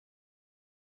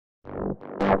Evening,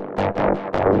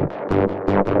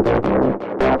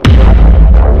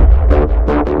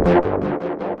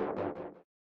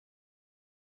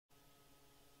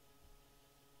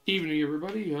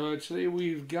 everybody. Today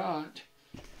we've got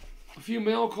a few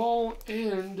mail call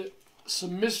and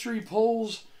some mystery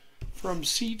pulls from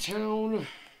Ctown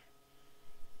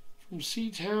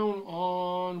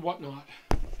on whatnot.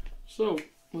 So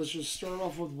let's just start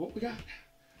off with what we got.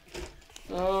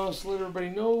 So let everybody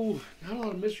know, not a lot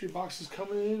of mystery boxes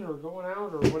coming in or going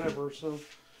out or whatever. So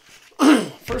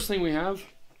first thing we have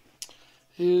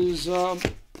is everyone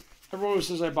always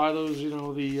says I buy those, you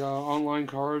know, the online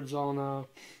cards on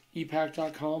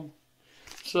epack.com.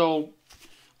 So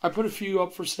I put a few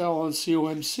up for sale on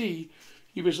COMC.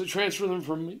 You basically transfer them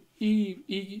from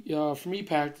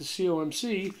ePack to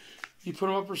COMC. You put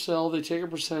them up for sale. They take a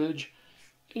percentage.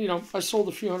 And, you know, I sold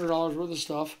a few $100s worth of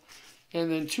stuff. And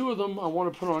then two of them I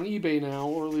want to put on eBay now,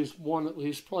 or at least one at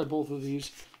least, probably both of these.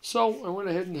 So I went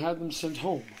ahead and had them sent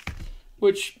home,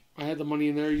 which I had the money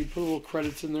in there. You put a little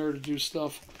credits in there to do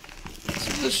stuff.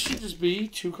 So this should just be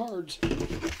two cards.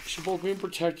 Should both be in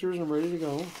protectors and ready to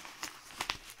go.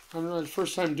 I don't know, it's the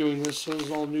first time doing this, so it's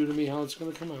all new to me how it's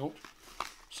going to come out.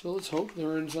 So let's hope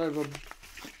they're inside of a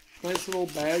nice little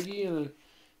baggie and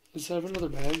inside of another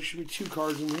bag. Should be two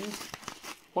cards in here.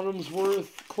 One of them's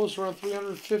worth close around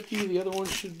 $350. The other one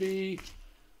should be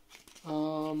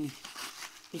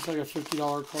it's like a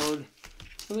 $50 card.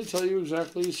 And they tell you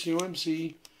exactly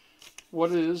COMC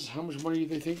what it is, how much money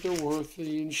they think they're worth.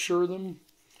 They insure them.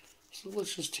 So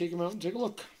let's just take them out and take a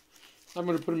look. I'm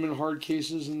going to put them in hard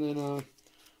cases and then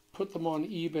put them on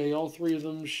eBay. All three of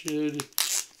them should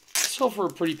sell for a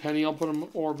pretty penny. I'll put them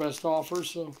or best offer,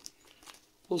 so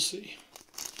we'll see.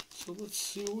 So let's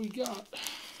see what we got.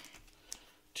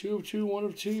 2 of 2, 1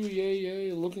 of 2, yay,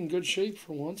 yay. Looking good shape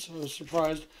for once. I was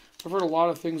surprised. I've heard a lot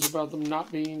of things about them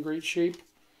not being in great shape.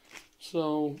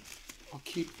 So I'll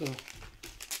keep the...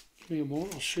 Give me a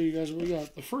moment. I'll show you guys what we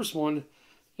got. The first one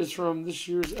is from this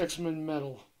year's X-Men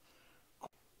Metal.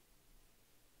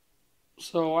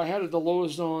 So I had it the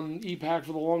lowest on ePack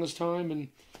for the longest time, and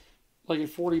like at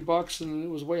 $40, and it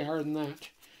was way higher than that.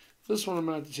 This one I'm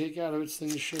going to have to take out of its thing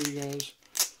to show you guys.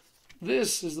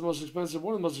 This is the most expensive,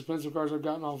 one of the most expensive cards I've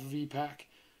gotten off of ePack.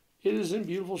 It is in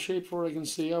beautiful shape for what I can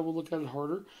see. I will look at it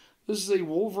harder. This is a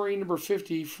Wolverine number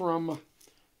 50 from,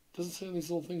 doesn't say on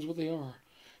these little things what they are.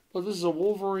 But this is a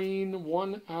Wolverine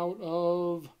 1 out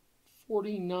of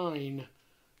 49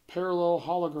 parallel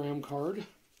hologram card.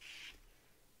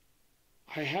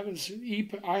 I haven't seen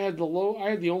I had the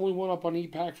only one up on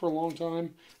ePack for a long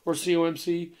time, or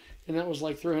COMC, and that was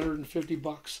like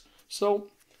 $350. So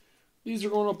these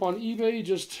are going up on eBay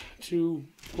just to,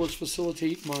 of course,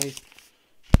 facilitate my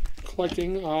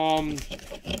collecting.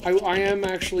 I am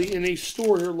actually in a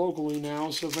store here locally now,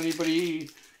 so if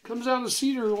anybody comes down to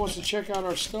Cedar and wants to check out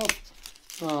our stuff,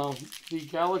 the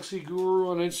Galaxy Guru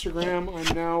on Instagram,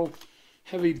 I now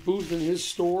have a booth in his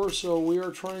store, so we are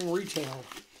trying retail.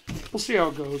 We'll see how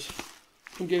it goes.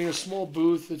 I'm getting a small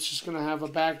booth. It's just going to have a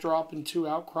backdrop and two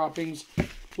outcroppings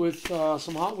with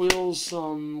some Hot Wheels,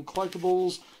 some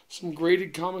collectibles, some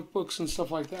graded comic books, and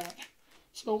stuff like that.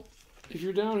 So if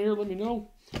you're down here, let me know.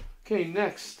 Okay,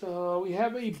 next, we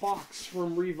have a box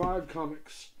from Revive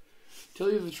Comics.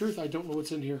 Tell you the truth, I don't know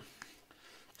what's in here.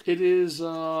 It is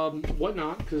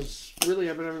whatnot, because really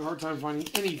I've been having a hard time finding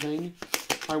anything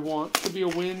I want. Could be a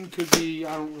win, could be,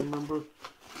 I don't remember.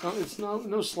 It's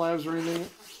no slabs or anything.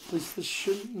 At least this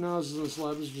shouldn't. No, this isn't a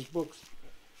slab. This is just books.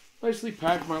 Nicely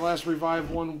packed. My last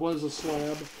Revive one was a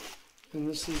slab, and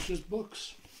this is just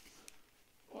books.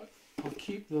 But I'll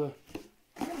keep the.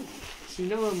 See,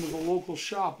 now I'm with a local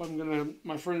shop. I'm gonna.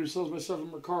 My friend who sells my stuff at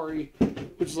Mercari,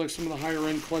 which is like some of the higher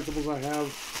end collectibles I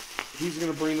have. He's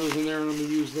gonna bring those in there, and I'm gonna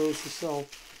use those to sell.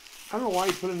 I don't know why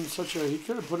he put it in such a. He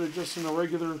could have put it just in a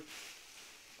regular.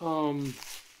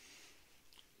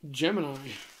 Gemini.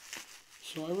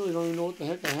 So I really don't even know what the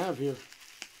heck I have here.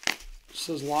 It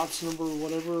says lots number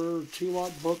whatever,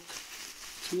 2-lot book.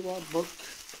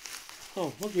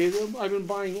 Oh, okay. I've been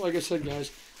buying, like I said,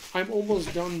 guys, I'm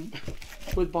almost done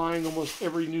with buying almost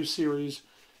every new series.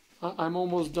 I'm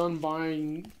almost done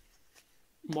buying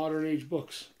modern age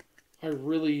books. I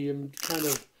really am kind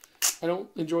of, I don't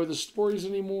enjoy the stories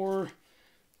anymore.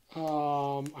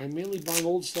 I'm mainly buying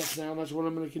old stuff now, and that's what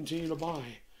I'm going to continue to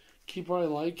buy. Keep what I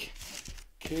like.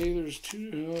 Okay, there's two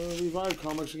Revive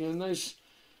Comics again. Nice.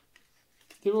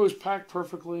 They've always packed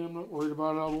perfectly. I'm not worried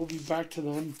about it. I will be back to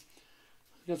them.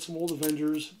 I got some old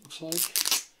Avengers, looks like.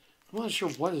 I'm not sure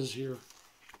what is here.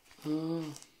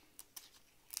 Some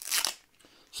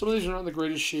of these are not in the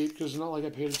greatest shape because it's not like I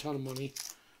paid a ton of money.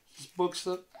 Just books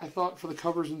that I thought for the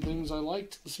covers and things I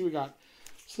liked. Let's see what we got.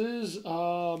 This is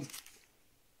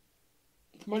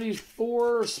Mighty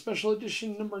Thor Special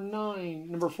Edition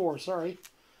number 4, sorry.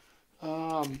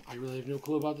 I really have no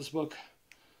clue about this book.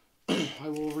 I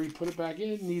will re-put it back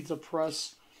in. Needs a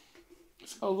press.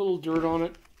 It's got a little dirt on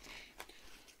it.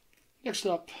 Next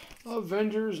up,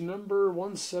 Avengers number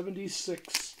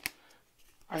 176.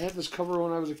 I had this cover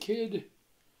when I was a kid.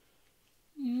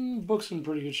 Book's in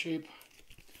pretty good shape.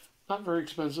 Not very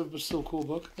expensive, but still a cool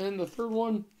book. And the third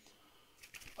one,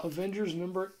 Avengers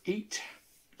number 8.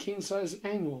 King size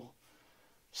annual.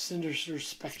 Sinister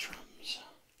Spectrums.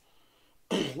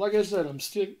 Like I said, I'm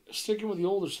sticking with the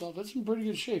older stuff. That's in pretty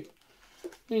good shape. I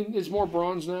mean, it's more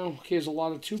bronze now. Okay, there's a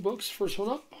lot of 2 books. First one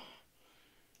up.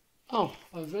 Oh,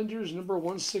 Avengers number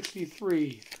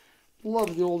 163.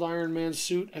 Love the old Iron Man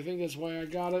suit. I think that's why I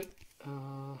got it.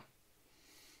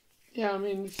 Yeah, I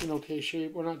mean, it's in okay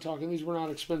shape. We're not talking, these were not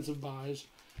expensive buys.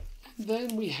 And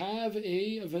then we have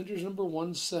a Avengers number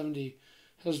 170.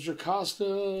 Has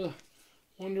Jocasta,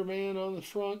 Wonder Man on the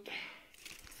front.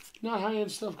 Not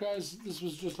high-end stuff, guys. This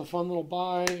was just a fun little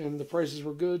buy, and the prices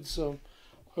were good, so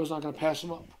I was not going to pass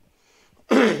them up.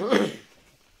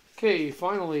 Okay,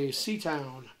 finally,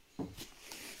 Ctown.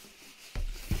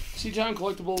 Ctown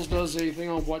Collectibles does a thing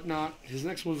on Whatnot. His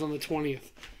next one's on the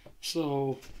 20th.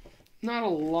 So, not a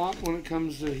lot when it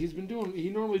comes to... He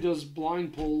normally does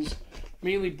blind pulls,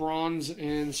 mainly bronze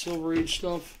and Silver Age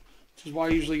stuff, which is why I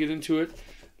usually get into it.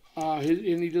 And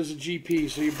he does a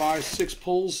GP, so you buy 6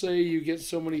 pulls, say, you get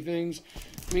so many things.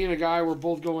 Me and a guy were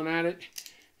both going at it,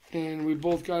 and we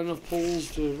both got enough pulls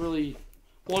to really...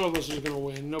 One of us was going to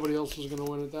win. Nobody else was going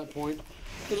to win at that point,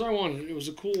 because I wanted it. It was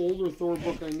a cool older Thor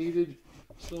book I needed,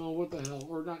 so what the hell.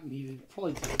 Or not needed,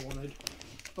 probably did wanted.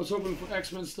 I was hoping for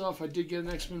X-Men stuff. I did get an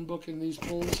X-Men book in these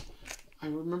pulls. I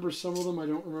remember some of them. I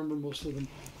don't remember most of them.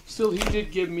 Still, he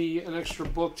did give me an extra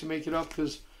book to make it up,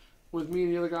 because... With me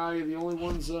and the other guy, the only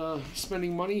ones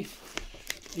spending money,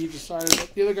 he decided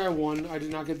that the other guy won. I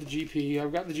did not get the GP.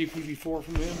 I've gotten the GP before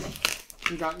from him.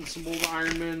 I've gotten some old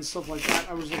Iron Man, stuff like that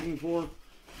I was looking for.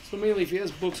 So mainly, if he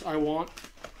has books I want,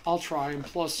 I'll try. And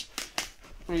plus,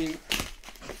 I mean,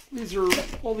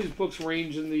 all these books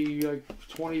range in the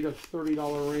 $20 to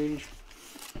 $30 range.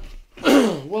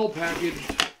 Well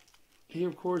packaged. He,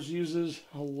 of course, uses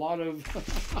a lot of...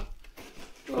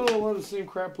 a lot of the same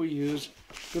crap we use.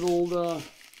 Good old, 2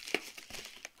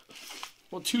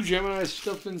 Geminis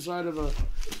stuffed inside of a...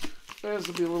 That has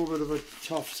to be a little bit of a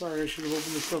tough... Sorry, I should have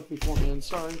opened this up beforehand.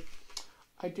 Sorry.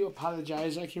 I do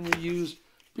apologize. I can reuse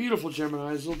beautiful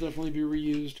Geminis. They'll definitely be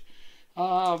reused.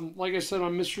 Like I said,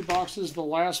 on mystery boxes, the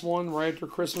last one right after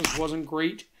Christmas wasn't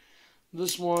great.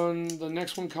 This one, the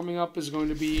next one coming up is going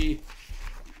to be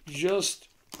just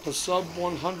a sub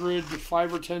 100,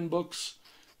 5 or 10 books.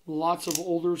 Lots of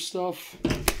older stuff.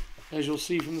 As you'll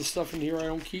see from the stuff in here I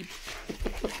don't keep.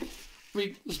 I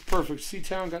mean, this is perfect.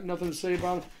 Ctown, got nothing to say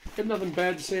about him. Got nothing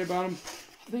bad to say about him.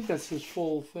 I think that's his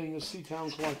full thing, is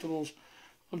Ctown Collectibles.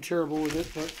 I'm terrible with it,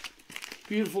 but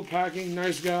beautiful packing,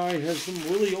 nice guy. Has some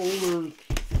really older...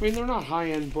 I mean, they're not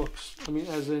high-end books. I mean,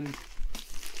 as in...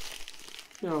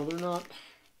 You know, they're not...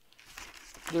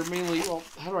 They're mainly... Well,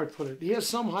 how do I put it? He has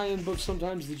some high-end books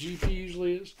sometimes. The GP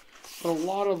usually is. But a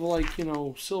lot of, like, you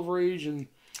know, Silver Age, and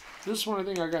this one I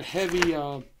think I got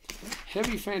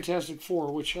heavy Fantastic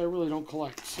Four, which I really don't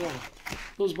collect. So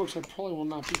those books I probably will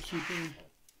not be keeping.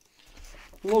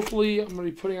 Locally, I'm going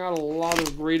to be putting out a lot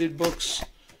of graded books.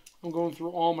 I'm going through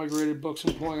all my graded books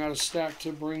and pulling out a stack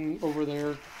to bring over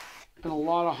there. And a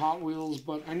lot of Hot Wheels,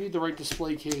 but I need the right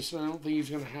display case, and I don't think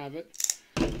he's going to have it.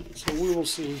 So we will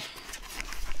see.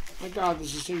 My God,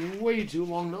 this is taking way too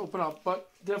long to open up,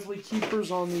 but definitely keepers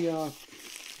on the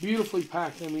beautifully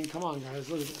packed. I mean, come on, guys,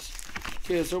 look at this.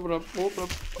 Okay, let's open up. We'll open up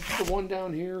the one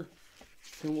down here,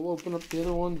 and we'll open up the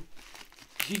other one.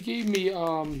 He gave me,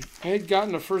 I had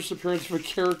gotten a first appearance of a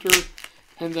character,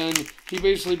 and then he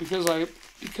basically, because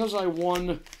I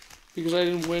won, because I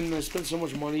didn't win and I spent so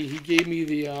much money, he gave me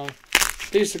the,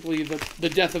 basically the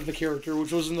death of the character,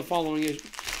 which was in the following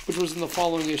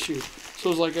issue. So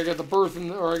it was like I got the birth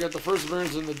or I got the first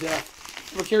appearance and the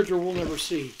death of a character we'll never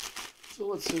see. So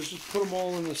let's just put them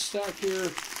all in the stack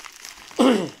here.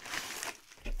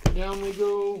 Down we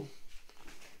go.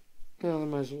 Now I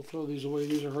might as well throw these away.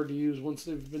 These are hard to use once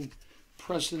they've been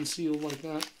pressed and sealed like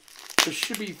that. There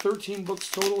should be 13 books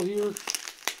total here.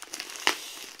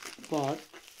 But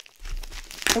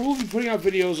I will be putting out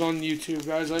videos on YouTube,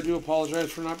 guys. I do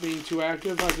apologize for not being too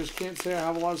active. I just can't say I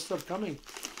have a lot of stuff coming.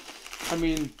 I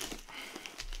mean,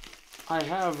 I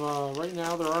have, right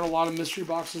now, there aren't a lot of mystery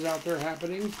boxes out there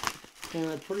happening. And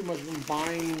I've pretty much been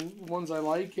buying ones I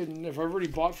like. And if I've already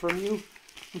bought from you,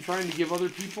 I'm trying to give other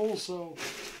people. So,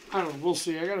 I don't know. We'll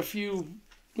see. I got a few,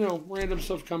 you know, random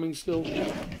stuff coming still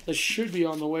that should be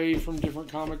on the way from different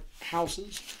comic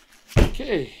houses.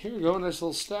 Okay, here we go. Nice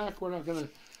little stack. We're not going to...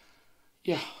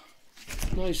 Yeah.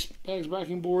 Nice bags,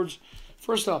 backing boards.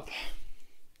 First up,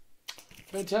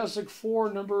 Fantastic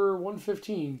Four number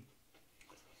 115.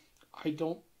 I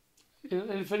don't... And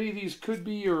if any of these could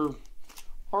be or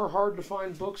are hard to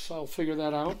find books, I'll figure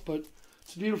that out. But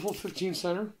it's a beautiful 15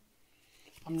 center.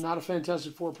 I'm not a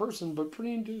Fantastic Four person, but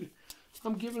pretty into...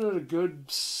 I'm giving it a good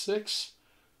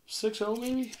 6.0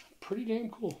 maybe. Pretty damn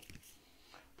cool.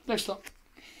 Next up.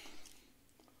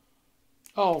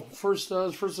 Oh, first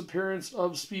appearance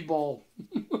of Speedball.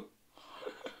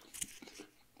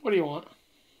 What do you want?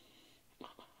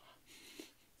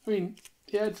 I mean,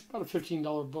 yeah, it's about a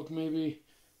 $15 book maybe.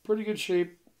 Pretty good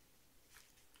shape.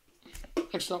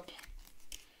 Next up.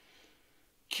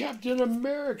 Captain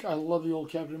America. I love the old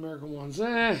Captain America ones.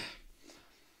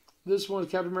 This one is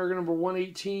Captain America number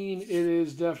 118. It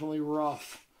is definitely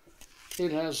rough.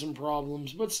 It has some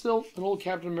problems. But still, an old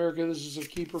Captain America. This is a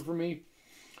keeper for me.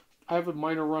 I have a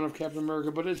minor run of Captain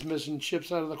America, but it's missing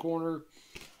chips out of the corner.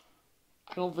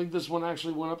 I don't think this one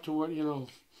actually went up to what, you know,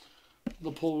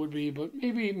 the pull would be. But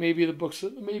maybe the books,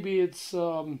 maybe it's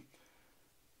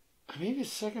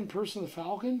second person, the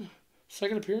Falcon?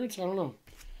 Second appearance? I don't know.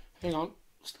 Hang on.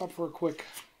 Stop for a quick.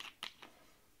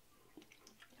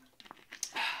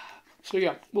 So,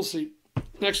 yeah, we'll see.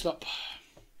 Next up.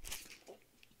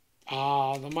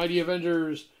 The Mighty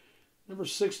Avengers, number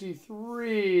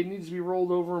 63. It needs to be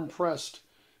rolled over and pressed.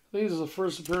 I think this is the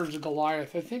first appearance of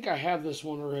Goliath. I think I have this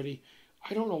one already.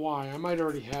 I don't know why. I might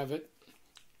already have it.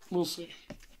 We'll see.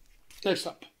 Next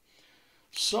up.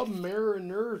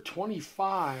 Submariner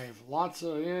 25. Lots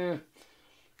of,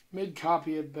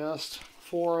 mid-copy at best.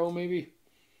 4.0 maybe.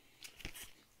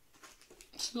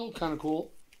 Still kind of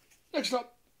cool. Next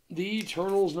up. The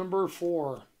Eternals number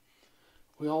 4.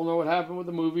 We all know what happened with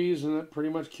the movies, and it pretty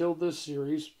much killed this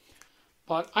series.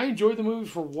 But I enjoyed the movie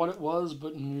for what it was,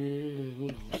 but who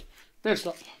knows. Next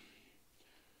up.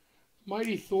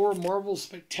 Mighty Thor Marvel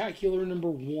Spectacular number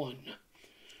 1.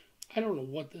 I don't know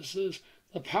what this is.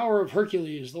 The Power of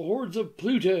Hercules, The Hordes of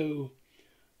Pluto.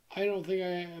 I don't think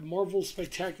I have Marvel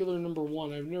Spectacular number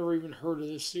 1. I've never even heard of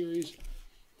this series.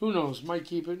 Who knows? Might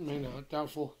keep it, may not.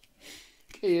 Doubtful.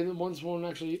 Okay, and then one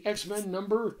actually. X-Men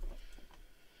number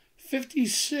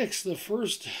 56. The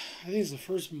first, I think it's the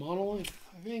first monolith.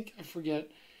 I forget.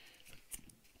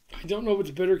 I don't know if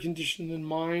it's better condition than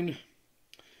mine.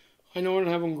 I know I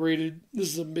don't have them graded. This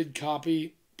is a mid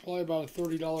copy. Probably about a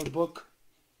 $30 book.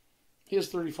 He has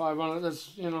 35 on it.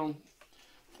 That's,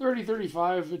 30,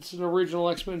 35. It's an original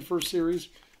X-Men first series.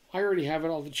 I already have it.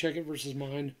 I'll have to check it versus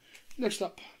mine. Next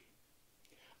up.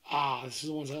 This is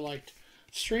the ones I liked.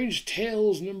 Strange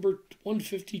Tales number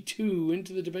 152.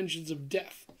 Into the Dimensions of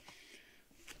Death.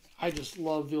 I just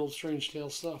love the old Strange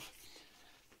Tales stuff.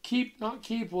 Keep, not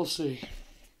keep, we'll see.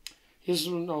 This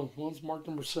is, it's marked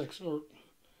number 6. Or,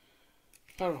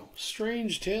 I don't know.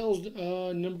 Strange Tales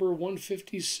number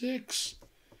 156.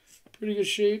 Pretty good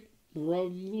shape. Rub, a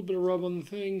little bit of rub on the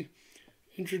thing.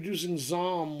 Introducing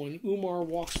Zom when Umar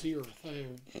walks the earth.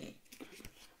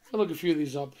 I'll look a few of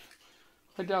these up.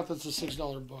 I doubt that's a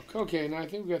 $6 book. Okay, now I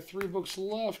think we've got 3 books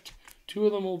left. 2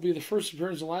 of them will be the first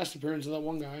appearance and last appearance of that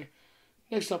one guy.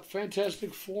 Next up,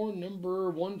 Fantastic Four number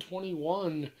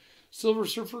 121. Silver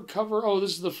Surfer cover. Oh,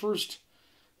 this is the first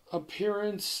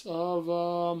appearance of,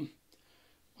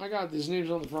 my God, his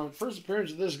name's on the front. First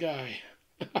appearance of this guy.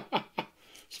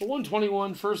 So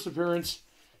 121, first appearance.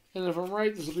 And if I'm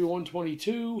right, this will be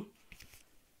 122.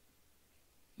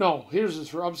 No, here's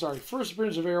his, I'm sorry. First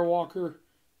appearance of Airwalker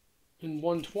in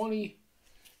 120.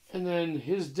 And then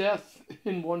his death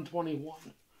in 121.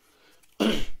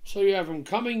 So you have him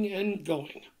coming and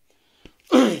going.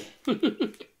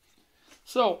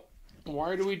 So,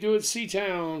 why do we do it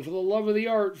Ctown? For the love of the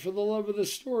art, for the love of the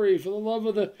story, for the love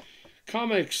of the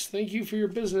comics. Thank you for your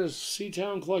business,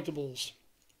 Ctown Collectibles.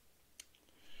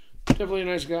 Definitely a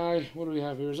nice guy. What do we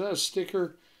have here? Is that a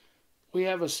sticker? We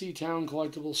have a Ctown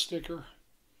Collectibles sticker.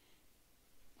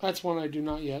 That's one I do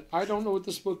not yet. I don't know what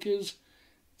this book is.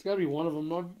 It's got to be one of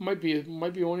them. Might be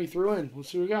one he threw in. Let's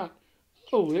see what we got.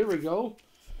 Oh, there we go.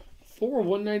 Thor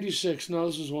 196. No,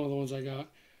 this is one of the ones I got.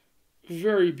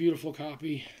 Very beautiful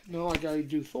copy. Not like I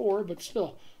do Thor, but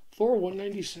still. Thor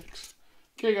 196.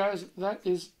 Okay, guys, that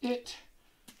is it.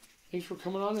 Thanks for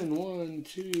coming on in. 1,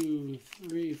 2,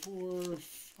 3, 4,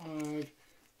 5,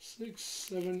 6,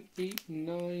 7, 8,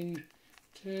 9,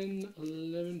 10,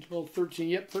 11, 12, 13.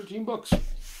 Yep, 13 books.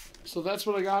 So that's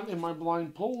what I got in my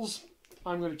blind pulls.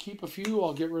 I'm going to keep a few.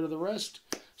 I'll get rid of the rest.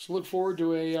 So look forward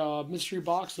to a mystery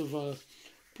box of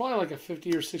probably like a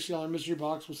 $50 or $60 mystery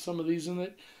box with some of these in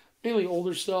it. Mainly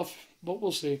older stuff, but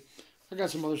we'll see. I got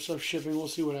some other stuff shipping. We'll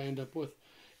see what I end up with.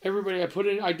 Everybody,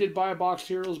 I did buy a Boxed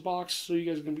Heroes box, so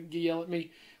you guys can yell at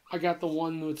me. I got the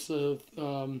one that's the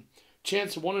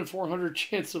chance, 1 in 400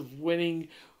 chance of winning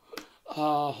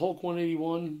Hulk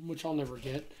 181, which I'll never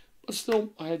get. But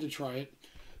still, I had to try it.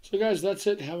 So guys, that's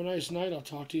it. Have a nice night. I'll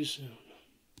talk to you soon.